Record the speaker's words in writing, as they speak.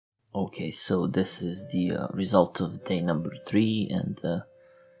Okay, so this is the result of day number 3, and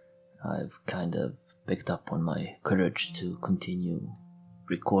I've kind of picked up on my courage to continue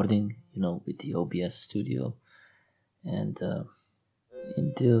recording, with the OBS studio. And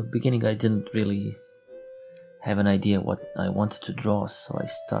in the beginning, I didn't really have an idea what I wanted to draw, so I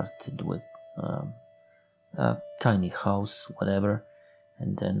started with a tiny house, whatever,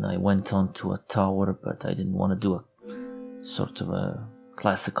 and then I went on to a tower, but I didn't want to do a sort of a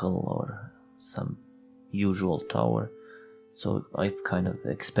classical or some usual tower, so I've kind of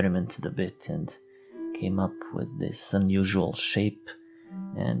experimented a bit and came up with this unusual shape,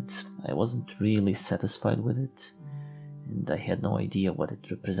 and I wasn't really satisfied with it, and I had no idea what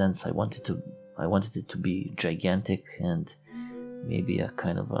it represents. I wanted it to be gigantic and maybe a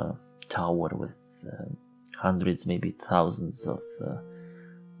kind of a tower with hundreds, maybe thousands of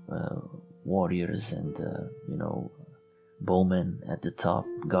warriors and bowmen at the top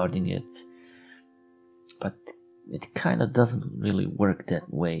guarding it, but it kind of doesn't really work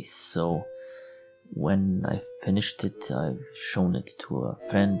that way. So when I finished it, I've shown it to a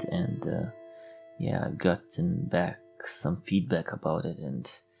friend, and I've gotten back some feedback about it,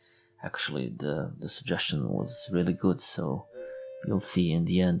 and actually the suggestion was really good. So you'll see in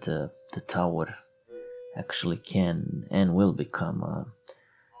the end the tower actually can and will become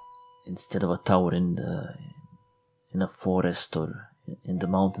instead of a tower in a forest or in the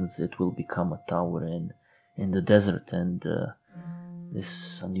mountains, it will become a tower in the desert, and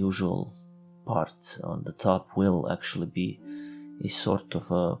this unusual part on the top will actually be a sort of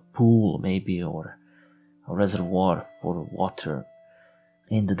a pool, maybe, or a reservoir for water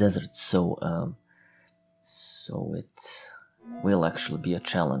in the desert. So it will actually be a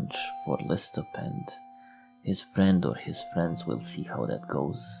challenge for Listov and his friend or his friends. Will see how that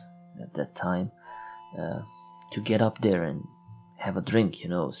goes at that time. To get up there and have a drink,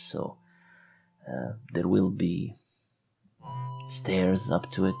 so there will be stairs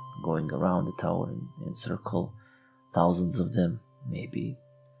up to it, going around the tower in circle, thousands of them, maybe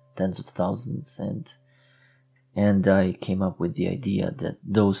tens of thousands, and I came up with the idea that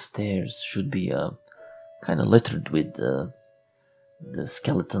those stairs should be kind of littered with the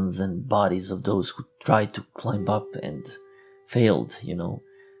skeletons and bodies of those who tried to climb up and failed,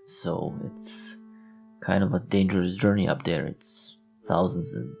 so it's kind of a dangerous journey up there. It's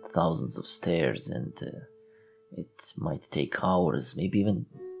thousands and thousands of stairs, and it might take hours, maybe even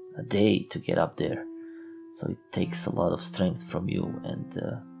a day to get up there. So it takes a lot of strength from you, and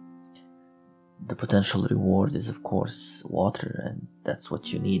the potential reward is, of course, water, and that's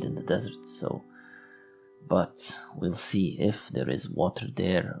what you need in the desert. So, but we'll see if there is water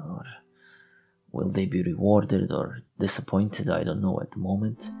there, or will they be rewarded or disappointed. I don't know at the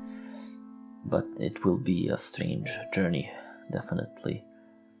moment. But it will be a strange journey, definitely.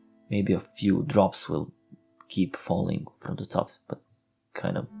 Maybe a few drops will keep falling from the top, but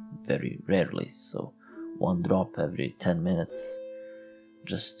kind of very rarely. So one drop every 10 minutes,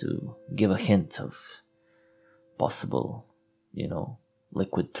 just to give a hint of possible,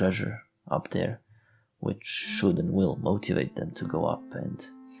 liquid treasure up there, which should and will motivate them to go up. And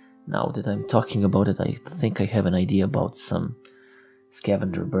now that I'm talking about it, I think I have an idea about some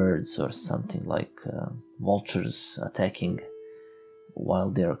scavenger birds or something like vultures attacking while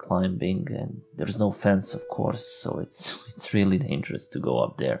they're climbing, and there's no fence, of course, so it's really dangerous to go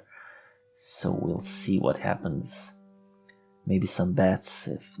up there. So we'll see what happens. Maybe some bats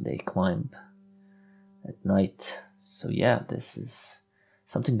if they climb at night. So yeah, this is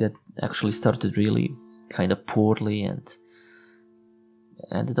something that actually started really kind of poorly and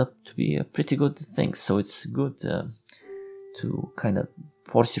ended up to be a pretty good thing. So it's good to kind of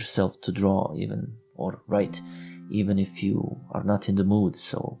force yourself to draw or write, even if you are not in the mood.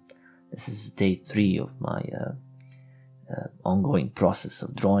 So this is day 3 of my ongoing process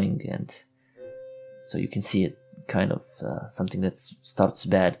of drawing, and so you can see it kind of something that starts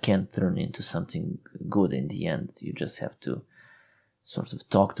bad can turn into something good in the end. You just have to sort of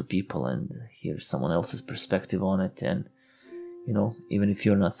talk to people and hear someone else's perspective on it, and even if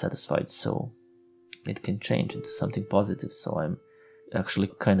you're not satisfied, so it can change into something positive. So I'm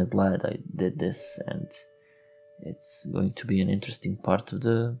actually kind of glad I did this, and it's going to be an interesting part of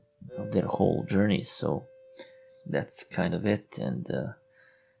their whole journey. So that's kind of it. And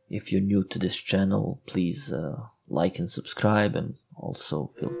if you're new to this channel, please like and subscribe, and also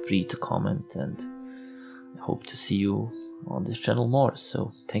feel free to comment, and I hope to see you on this channel more.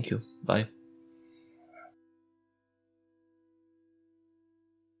 So thank you. Bye.